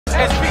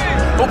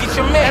Go get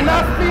your man. And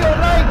I feel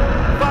like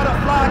Vada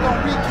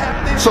gonna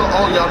recap this. So,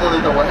 oh, y'all want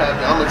to know what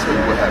happened? I'm gonna tell you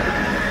what happened.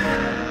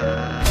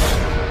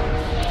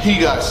 He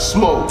got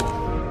smoked.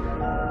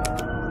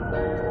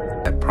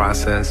 That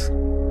process,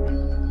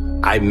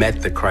 I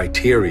met the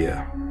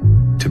criteria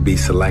to be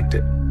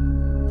selected,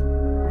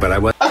 but I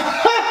was.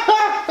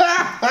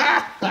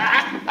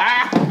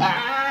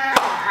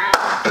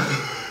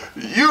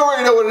 You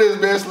already know what it is,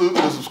 man. Salute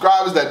to the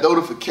subscribers, that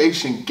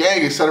notification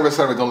gang, etc.,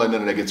 etc. Don't let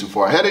none of that get too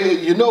far ahead of you.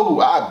 You know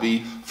who I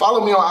be.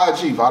 Follow me on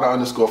IG,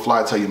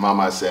 Vada_fly. Tell your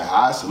mama I said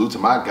hi. Salute to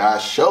my guy,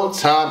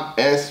 Showtime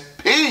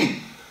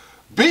SP.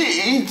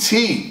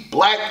 BET,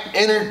 Black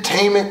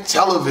Entertainment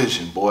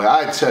Television. Boy,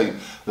 I tell you,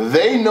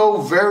 they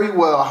know very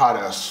well how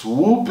to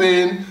swoop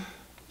in,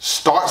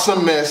 start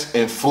some mess,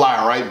 and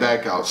fly right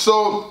back out.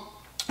 So,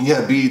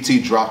 yeah,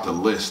 BET dropped a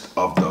list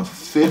of the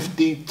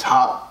 50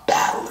 top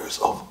battlers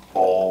of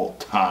all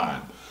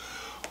time.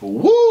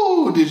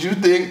 Woo! Did you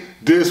think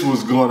this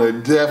was gonna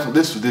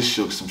this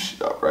shook some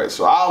shit up, right?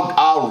 So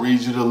I'll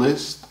read you the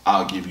list.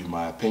 I'll give you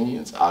my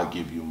opinions. I'll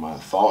give you my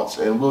thoughts,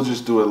 and we'll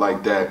just do it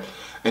like that.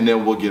 And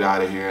then we'll get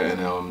out of here,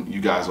 and you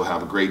guys will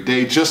have a great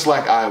day, just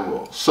like I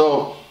will.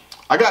 So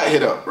I got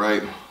hit up,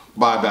 right,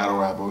 by a battle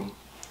rapper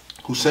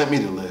who sent me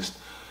the list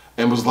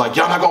and was like,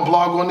 y'all not gonna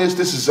blog on this?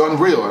 This is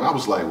unreal. And I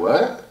was like,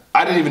 what?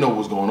 I didn't even know what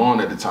was going on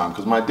at the time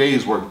because my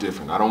days work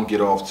different. I don't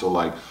get off till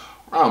like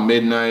around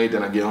midnight,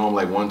 then I get home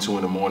like 1, 2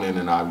 in the morning,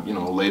 and I,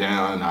 lay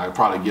down, and I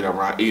probably get up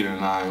around 8 or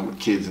 9 with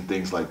kids and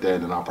things like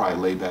that, and I'll probably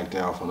lay back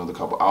down for another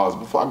couple hours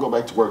before I go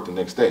back to work the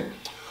next day.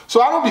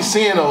 So I don't be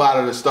seeing a lot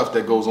of the stuff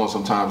that goes on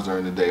sometimes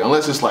during the day,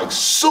 unless it's like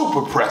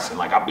super pressing,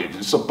 like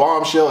it's a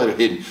bombshell that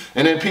hidden,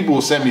 and then people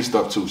will send me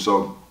stuff too.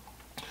 So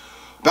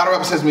battle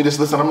rapper sends me this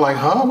list, and I'm like,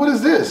 huh, what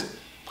is this?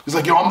 He's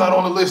like, yo, I'm not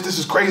on the list. This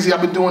is crazy.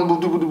 I've been doing boo,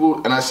 boo, boo,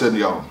 boo. And I said,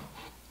 yo,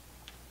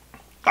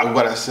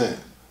 what I said.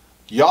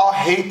 Y'all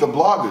hate the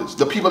bloggers,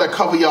 the people that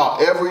cover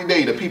y'all every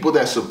day, the people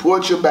that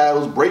support your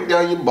battles, break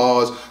down your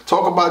bars,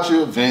 talk about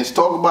your events,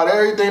 talk about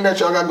everything that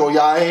y'all got going.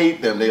 Y'all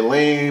hate them. They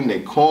lame,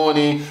 they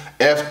corny,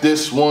 F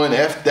this one,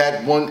 F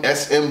that one,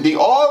 SMD,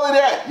 all of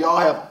that. Y'all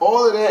have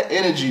all of that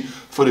energy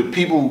for the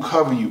people who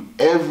cover you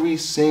every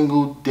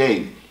single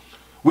day,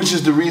 which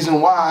is the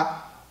reason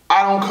why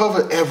I don't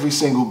cover every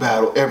single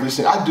battle,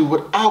 I do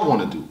what I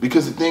want to do,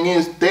 because the thing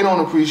is, they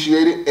don't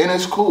appreciate it, and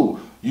it's cool.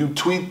 You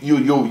tweet,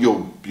 you'll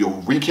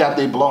recap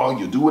their blog,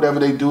 you'll do whatever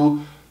they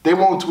do. They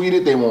won't tweet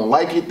it, they won't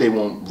like it, they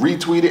won't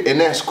retweet it,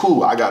 and that's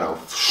cool. I got a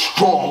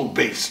strong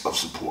base of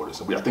supporters.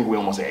 I think we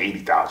almost at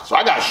 80,000. So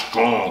I got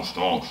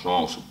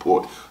strong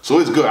support. So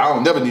it's good. I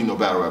don't never need no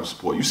battle rapper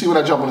support. You see when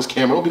I jump on this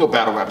camera, don't be no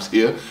battle rappers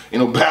here.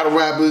 Ain't no battle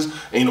rappers,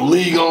 ain't no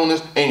league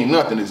owners, ain't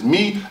nothing. It's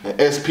me and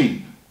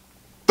SP.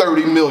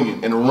 30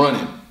 million and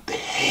running. They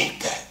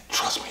hate that.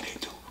 Trust me, they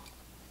do.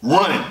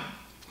 Running.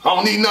 I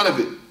don't need none of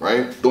it,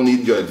 right? Don't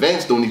need your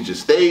events, don't need your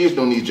stage,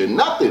 don't need your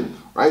nothing,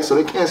 right? So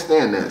they can't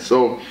stand that.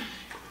 So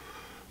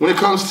when it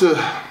comes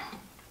to,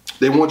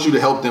 they want you to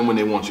help them when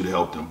they want you to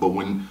help them. But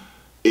when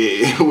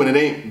it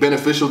ain't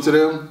beneficial to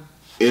them,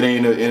 it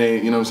ain't,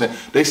 you know what I'm saying?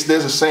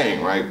 There's a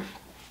saying, right?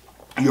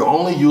 You're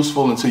only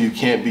useful until you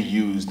can't be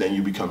used, then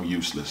you become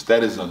useless.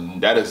 That is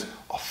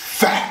a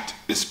fact,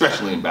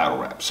 especially in battle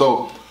rap.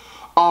 So,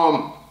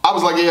 I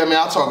was like, yeah, man,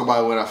 I'll talk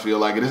about it when I feel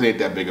like it. This ain't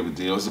that big of a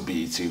deal. It's a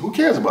BET. Who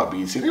cares about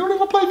BET? They don't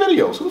even play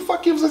videos. Who the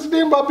fuck gives us a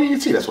damn about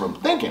BET? That's what I'm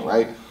thinking,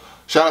 right?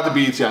 Shout out to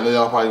BET. I know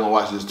y'all probably gonna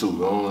watch this too.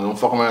 Don't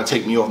fuck around and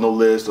take me off no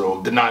list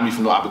or deny me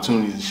from no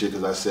opportunities and shit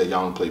because I said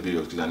y'all don't play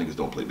videos because y'all niggas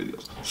don't play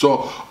videos.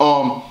 So,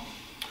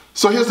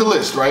 so here's the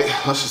list, right?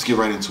 Let's just get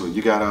right into it.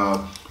 You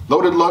got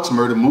Loaded Lux,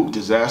 Murder Mook,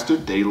 Disaster,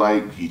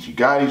 Daylight, Geechee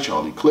Gotti,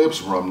 Charlie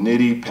Clips, Rum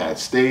Nitty, Pat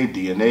Stay,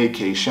 DNA,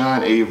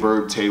 K-Shine,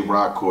 A-Verb,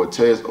 Tay-Rock,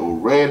 Cortez,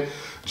 O-Red,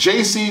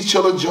 JC,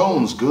 Chilla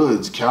Jones,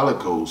 Goods,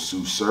 Calico,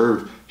 Sue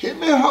Serve,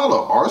 Hitman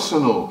Holla,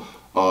 Arsenal,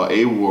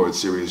 A-Ward,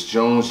 Sirius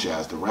Jones,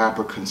 Jazz the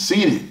Rapper,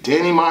 Conceited,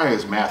 Danny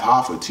Myers, Math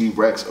Hoffa,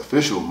 T-Rex,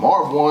 Official,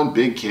 Marv 1,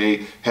 Big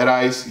K, Head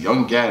Ice,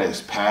 Young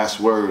Gaddis,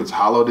 Passwords,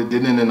 Hollow the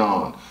Didn't and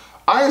On,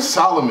 Iron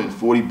Solomon,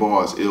 40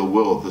 Bars, Ill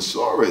Will,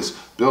 Thesaurus,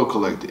 Bill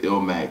Collector,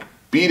 Ill Mac,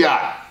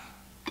 B-Dot,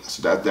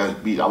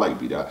 that beat, I like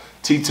B-Dot,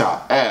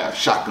 T-Top, Av,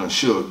 Shotgun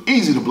Suge,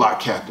 Easy the Block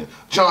Captain,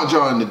 John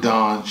and the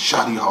Don,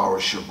 Shoddy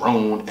Horror,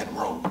 Sharon, and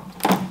Rome.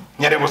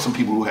 Yeah, there were some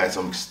people who had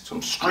some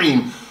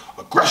extreme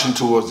aggression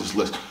towards this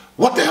list.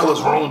 What the hell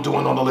is Rome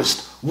doing on the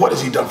list? What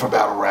has he done for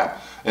battle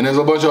rap? And there's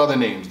a bunch of other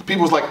names.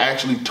 People's like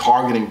actually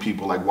targeting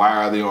people, like why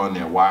are they on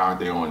there? Why aren't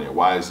they on there?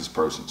 Why is this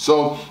person?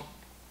 So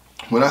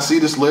when I see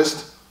this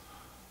list,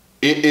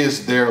 it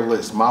is their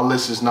list. My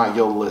list is not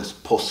your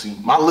list, pussy.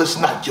 My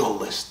list not your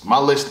list. My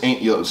list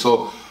ain't yours.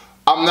 So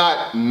I'm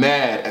not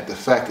mad at the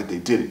fact that they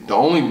did it. The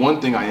only one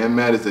thing I am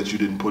mad is that you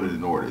didn't put it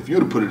in order. If you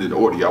would have put it in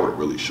order, y'all would have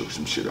really shook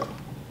some shit up.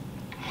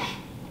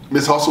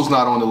 Miss Hustle's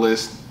not on the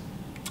list.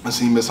 I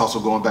seen Miss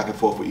Hustle going back and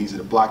forth with Easy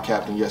the Block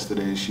Captain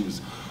yesterday. She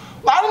was,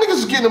 a lot of niggas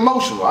was getting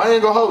emotional. I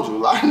ain't gonna hold you. A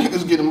lot of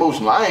niggas getting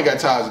emotional. I ain't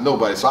got ties with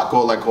nobody, so I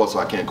call like call, so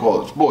I can't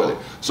call it. Spoil it.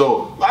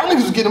 So a lot of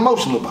niggas was getting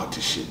emotional about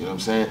this shit. You know what I'm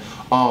saying?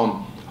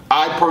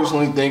 I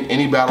personally think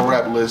any battle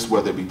rap list,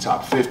 whether it be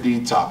top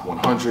 50, top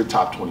 100,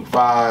 top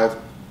 25,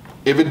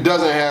 if it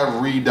doesn't have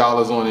Reed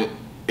Dollaz on it,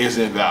 it's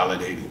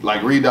invalidated.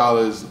 Like, Reed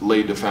Dollaz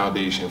laid the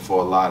foundation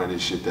for a lot of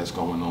this shit that's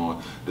going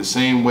on. The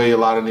same way a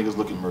lot of niggas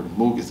look at Murder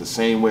Mook is the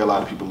same way a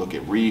lot of people look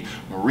at Reed.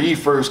 When Reed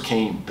first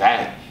came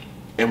back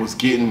and was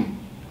getting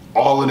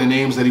all of the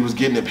names that he was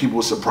getting, that people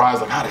were surprised,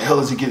 like, how the hell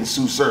is he getting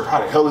Sue Surf? How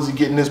the hell is he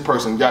getting this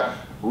person?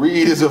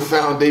 Reed is a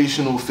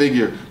foundational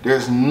figure.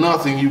 There's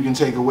nothing you can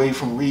take away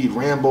from Reed.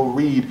 Rambo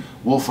Reed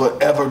will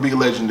forever be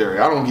legendary.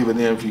 I don't give a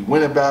damn if he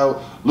win a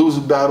battle, lose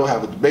a battle,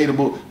 have a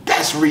debatable.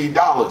 That's Reed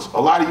Dollaz. A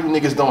lot of you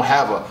niggas don't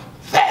have a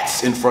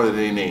that's in front of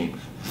their name.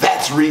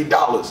 That's Reed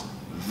Dollaz.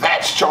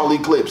 That's Charlie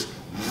Clips.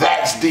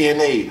 That's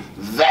DNA.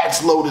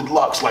 That's Loaded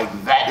Lux. Like,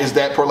 that is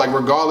that per. Like,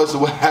 regardless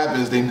of what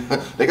happens,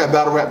 they got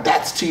battle rap.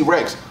 That's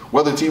T-Rex.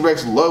 Whether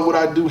T-Rex love what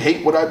I do,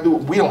 hate what I do,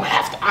 we don't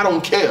have to. I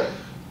don't care.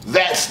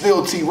 That's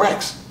still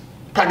T-Rex.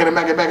 Back of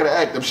the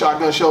act. Them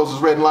shotgun shells is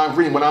red and lime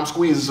green. When I'm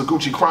squeezed, it's a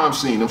Gucci crime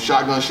scene. Them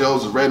shotgun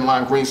shells is red and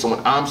lime green. So when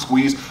I'm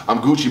squeezed, I'm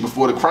Gucci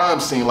before the crime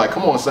scene. Like,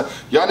 come on, son.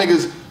 Y'all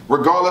niggas,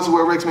 regardless of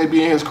where Rex may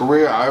be in his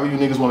career, however you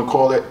niggas want to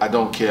call it, I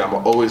don't care. I'm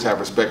going to always have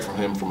respect for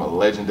him from a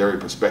legendary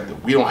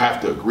perspective. We don't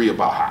have to agree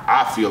about how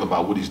I feel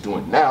about what he's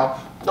doing now.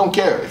 I don't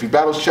care. If he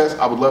battles chess,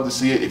 I would love to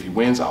see it. If he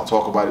wins, I'll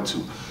talk about it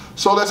too.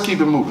 So let's keep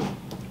it moving.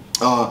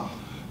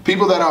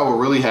 People that I were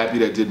really happy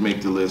that did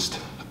make the list.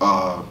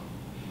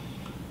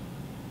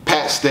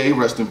 Pat Stay,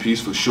 rest in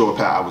peace for sure.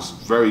 Pat, I was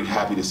very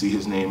happy to see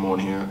his name on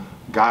here.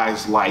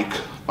 Guys like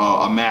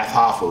Amath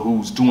Hoffa,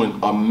 who's doing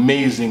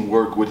amazing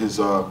work with his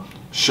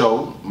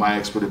show, My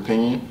Expert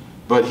Opinion.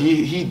 But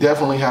he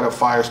definitely had a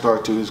fire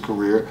start to his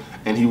career,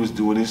 and he was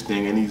doing his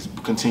thing, and he's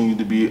continued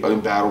to be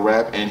in battle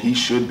rap, and he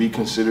should be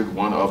considered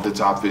one of the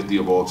top 50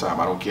 of all time.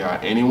 I don't care how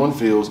anyone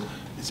feels.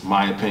 It's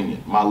my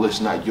opinion. My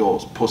list, not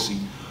yours, pussy.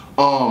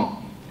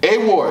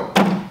 A-Ward.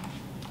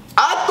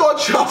 I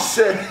thought y'all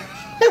said...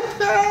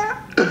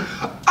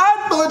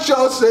 I thought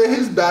y'all said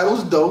his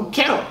battles don't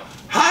count.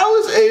 How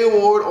is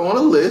A-Ward on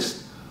a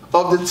list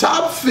of the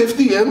top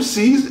 50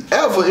 MCs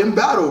ever in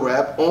battle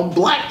rap on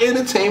Black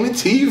Entertainment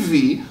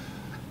TV? And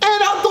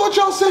I thought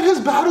y'all said his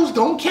battles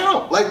don't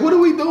count. Like, what are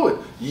we doing?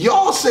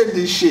 Y'all said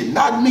this shit,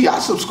 not me. I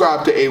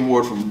subscribed to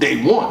A-Ward from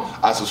day one.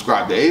 I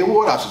subscribed to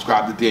A-Ward, I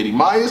subscribed to Danny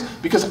Myers,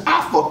 because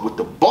I fuck with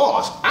the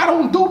boss. I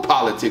don't do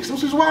politics.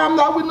 This is why I'm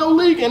not with no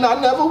league, and I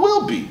never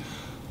will be.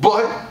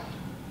 But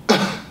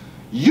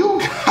you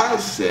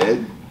guys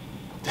said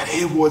that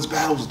A-Ward's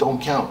battles don't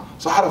count.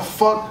 So how the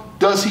fuck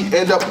does he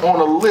end up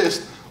on a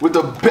list with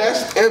the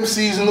best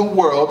MCs in the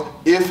world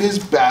if his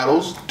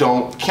battles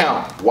don't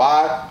count?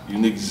 Why? You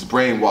niggas is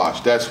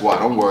brainwashed. That's why.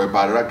 Don't worry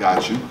about it. I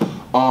got you.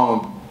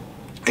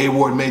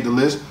 A-Ward made the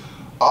list.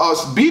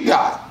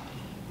 B-Dot.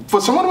 For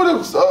someone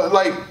with a,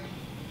 like,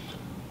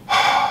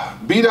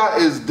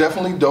 B-Dot is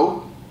definitely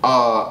dope.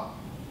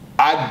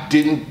 I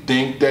didn't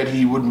think that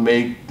he would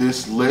make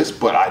this list,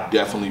 but I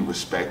definitely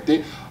respect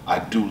it. I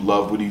do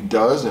love what he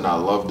does, and I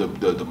love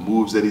the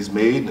moves that he's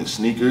made, and the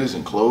sneakers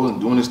and clothes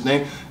and doing his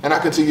thing, and I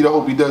continue to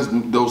hope he does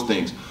those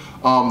things.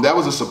 That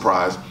was a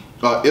surprise.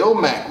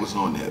 Ilmac was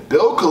on there.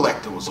 Bill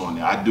Collector was on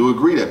there. I do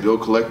agree that Bill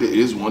Collector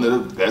is one of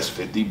the best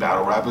 50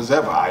 battle rappers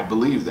ever. I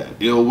believe that.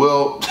 Ill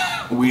Will,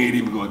 we ain't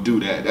even gonna do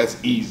that.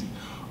 That's easy.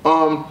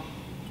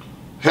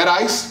 Head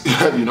Ice,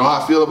 you know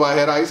how I feel about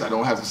Head Ice. I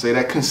don't have to say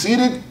that.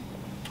 Conceited.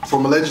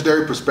 From a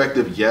legendary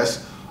perspective,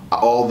 yes,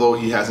 although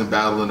he hasn't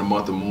battled in the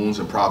month of moons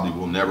and probably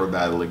will never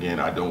battle again,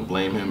 I don't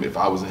blame him. If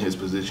I was in his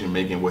position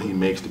making what he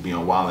makes to be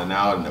on Wild 'N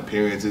Out and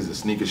appearances and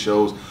sneaker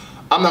shows,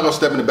 I'm not going to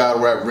step in the battle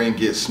rap ring,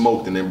 get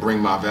smoked, and then bring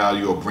my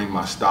value or bring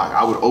my stock.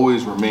 I would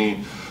always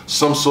remain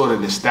some sort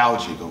of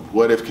nostalgic of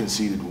what if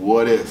Conceited,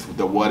 what if,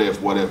 the what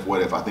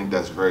if. I think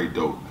that's very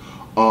dope.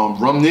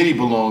 Rum Nitty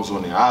belongs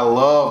on there. I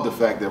love the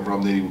fact that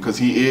Rum Nitty, because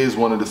he is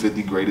one of the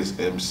 50 greatest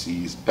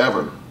MCs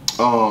ever.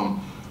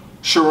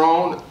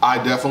 Sharon,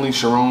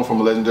 Sharon from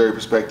a legendary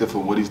perspective,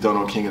 from what he's done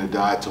on King of the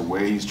Dot to where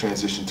he's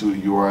transitioned to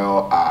the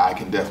URL, I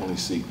can definitely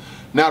see.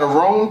 Now the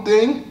Rome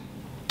thing,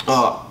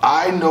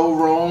 I know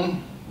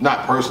Rome,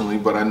 not personally,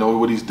 but I know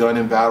what he's done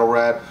in battle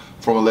rap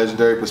from a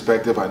legendary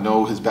perspective. I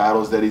know his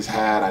battles that he's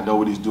had. I know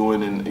what he's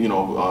doing and, you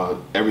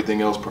know,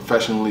 everything else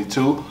professionally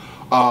too.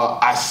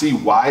 I see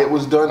why it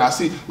was done. I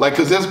see, like,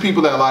 because there's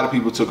people that a lot of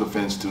people took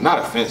offense to, not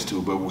offense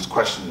to, but was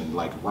questioning,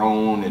 like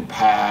Roan and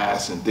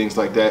Pass and things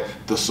like that,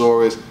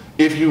 Thesaurus.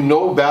 If you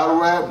know battle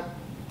rap,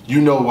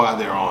 you know why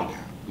they're on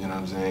there. You know what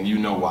I'm saying? You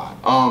know why.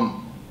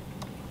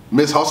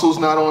 Miss Hustle's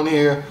not on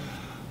here.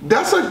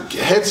 That's a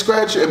head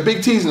scratcher, and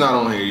Big T's not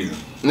on here either.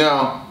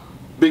 Now,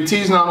 Big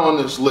T's not on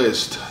this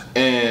list,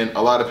 and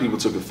a lot of people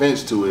took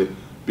offense to it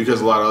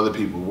because a lot of other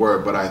people were.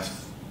 But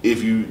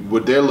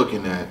what they're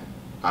looking at,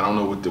 I don't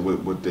know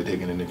what they're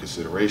taking into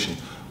consideration,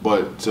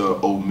 but to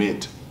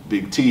omit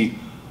Big T,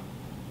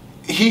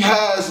 he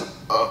has,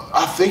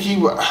 I think he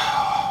would.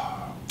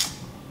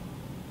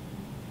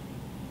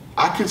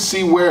 I could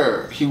see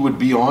where he would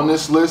be on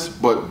this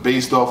list, but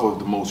based off of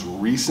the most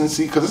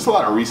recency, because it's a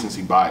lot of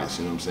recency bias,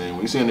 you know what I'm saying?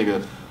 When you see a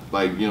nigga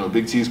Like, you know,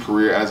 Big T's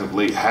career as of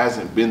late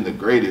hasn't been the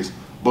greatest,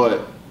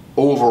 but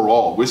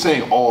overall, we're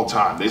saying all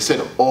time. They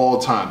said all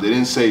time. They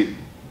didn't say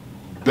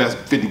best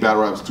 50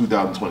 battle raps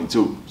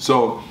 2022.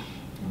 So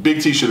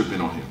Big T should have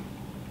been on here.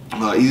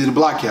 Easy the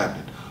Block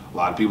Captain. A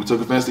lot of people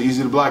took offense to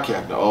Easy the Block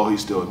Captain. Oh,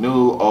 he's still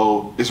new.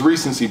 Oh, it's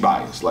recency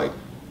bias. Like,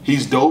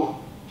 he's dope.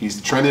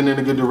 He's trending in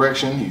a good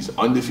direction. He's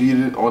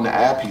undefeated on the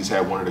app. He's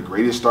had one of the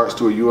greatest starts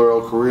to a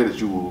URL career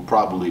that you will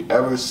probably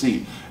ever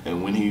see.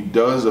 And when he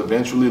does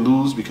eventually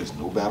lose, because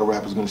no battle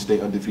rapper is going to stay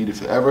undefeated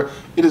forever,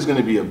 it is going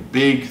to be a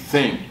big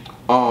thing.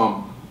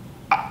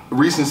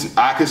 Recency,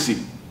 I can see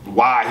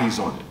why he's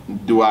on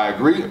it. Do I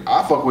agree?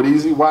 I fuck with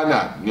Easy. Why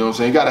not? You know what I'm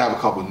saying? You got to have a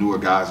couple newer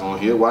guys on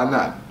here. Why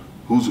not?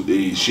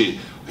 Shit.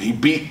 He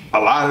beat a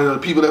lot of the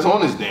people that's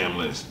on this damn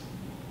list.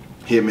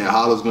 Hitman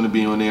Hollow's going to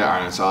be on there.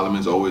 Iron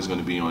Solomon's always going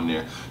to be on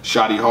there.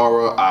 Shoddy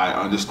Horror, I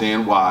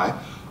understand why.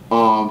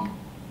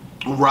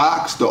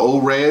 Rocks, the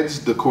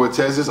O-Reds, the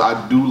Cortezes,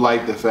 I do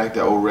like the fact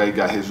that O-Red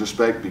got his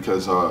respect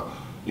because,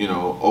 you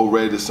know,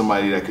 O-Red is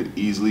somebody that could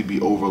easily be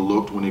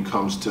overlooked when it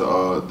comes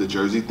to the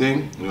Jersey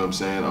thing. You know what I'm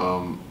saying?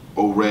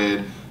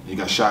 O-Red, you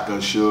got Shotgun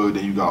Suge,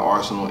 then you got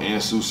Arsenal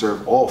and Sue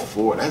Surf, all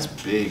four. That's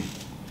big.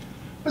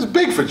 That's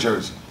big for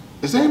Jersey.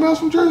 Is there anybody else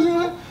from Jersey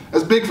on it?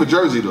 That's big for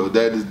Jersey, though.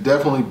 That is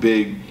definitely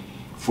big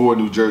for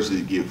New Jersey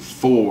to get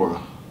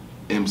 4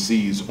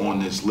 MCs on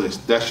this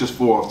list. That's just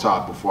 4 off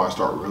top before I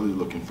start really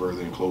looking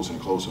further and closer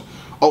and closer.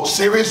 Oh,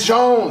 Serious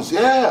Jones,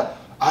 yeah.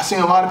 I seen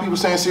a lot of people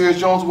saying Serious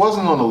Jones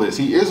wasn't on the list.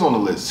 He is on the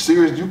list.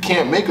 Serious, you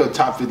can't make a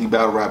top 50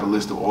 battle rapper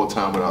list of all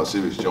time without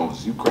Serious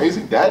Jones. You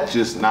crazy? That's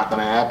just not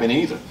gonna happen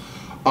either.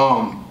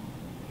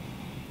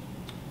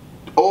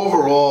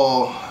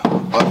 Overall,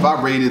 if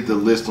I rated the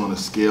list on a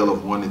scale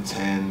of 1 to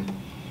 10,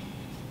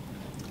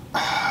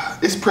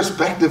 it's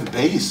perspective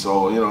based,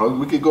 so you know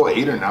we could go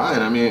 8 or 9.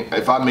 I mean,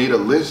 if I made a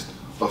list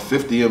of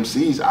 50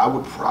 MCs, I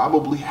would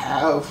probably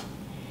have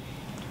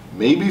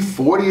maybe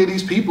 40 of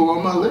these people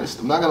on my list.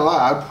 I'm not gonna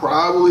lie, I'd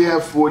probably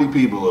have 40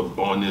 people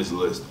on this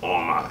list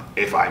on my.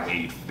 If I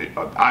made,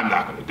 I'm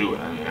not gonna do it.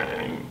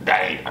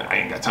 I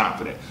ain't got time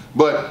for that.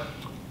 But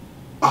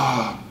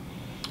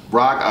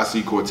Rock, I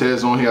see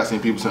Cortez on here. I seen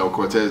people saying, "Oh,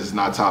 Cortez is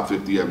not top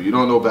 50 ever." You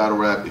don't know battle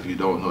rap if you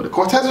don't know that.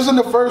 Cortez was in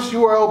the first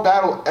URL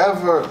battle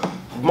ever.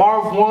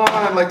 Marv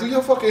won. Like, do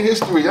your fucking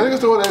history. Y'all niggas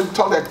throw that,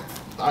 talk that.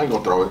 I ain't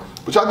gonna throw it,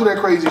 but y'all do that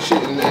crazy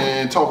shit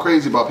and talk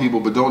crazy about people,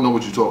 but don't know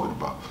what you're talking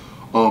about.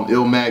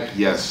 Ilmac,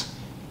 yes.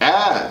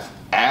 Av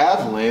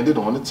landed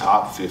on the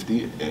top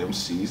 50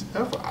 MCs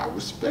ever. I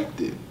respect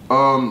it.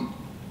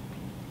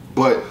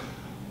 But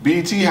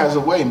BET has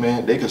a way,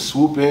 man. They could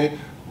swoop in,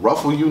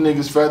 ruffle you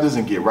niggas' feathers,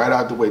 and get right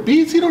out the way.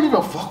 BET don't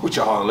even fuck with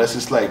y'all unless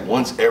it's like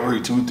once every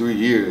 2-3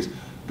 years.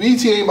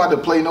 BET ain't about to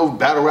play no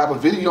battle rapper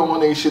video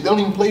on their shit. They don't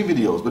even play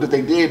videos. But if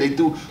they did, they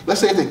do.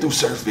 Let's say if they do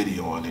surf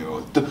video on there,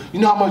 or you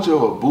know how much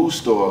of a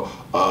boost, or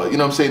you know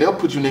what I'm saying? They'll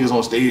put you niggas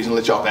on stage and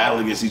let y'all battle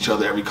against each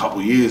other every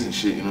couple years and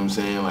shit. You know what I'm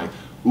saying? Like,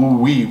 ooh,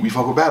 we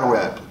fuck with battle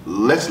rap.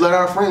 Let's let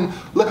our friend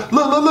look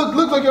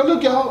like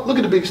y'all. Look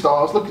at the big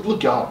stars.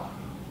 Look y'all.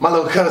 My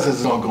little cousins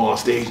is gonna go on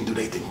stage and do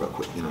their thing real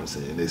quick. You know what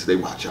I'm saying? They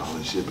watch y'all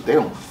and shit, but they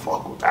don't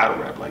fuck with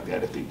battle rap like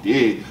that. If they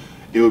did,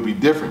 it would be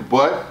different.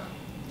 But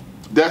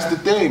that's the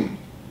thing.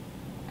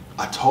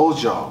 I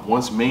told y'all,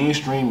 once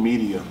mainstream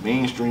media,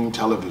 mainstream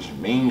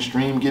television,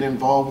 mainstream get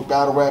involved with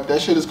battle rap,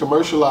 that shit is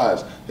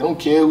commercialized. They don't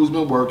care who's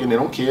been working. They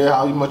don't care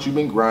how much you've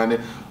been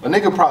grinding. A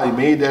nigga probably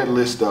made that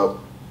list up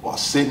while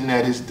sitting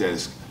at his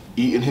desk,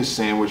 eating his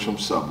sandwich from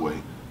Subway,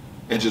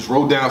 and just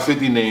wrote down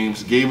 50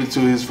 names, gave it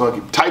to his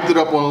fucking, typed it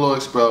up on a little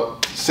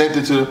Excel, sent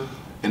it to them,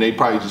 and they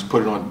probably just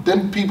put it on.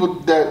 Then people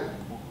that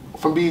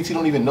from BET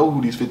don't even know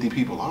who these 50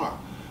 people are.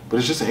 But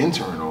it's just an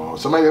intern or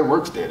somebody that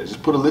works there that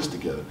just put a list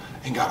together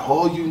and got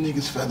all you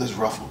niggas' feathers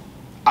ruffled.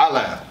 I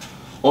laugh.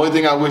 Only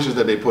thing I wish is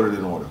that they put it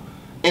in order.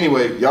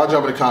 Anyway, y'all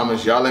drop in the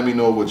comments. Y'all let me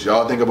know what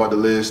y'all think about the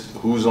list,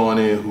 who's on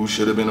it, who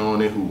should have been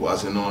on it, who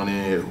wasn't on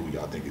it, who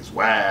y'all think is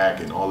whack,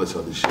 and all this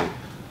other shit.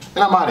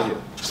 And I'm out of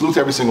here. Salute to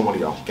every single one of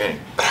y'all. Gang.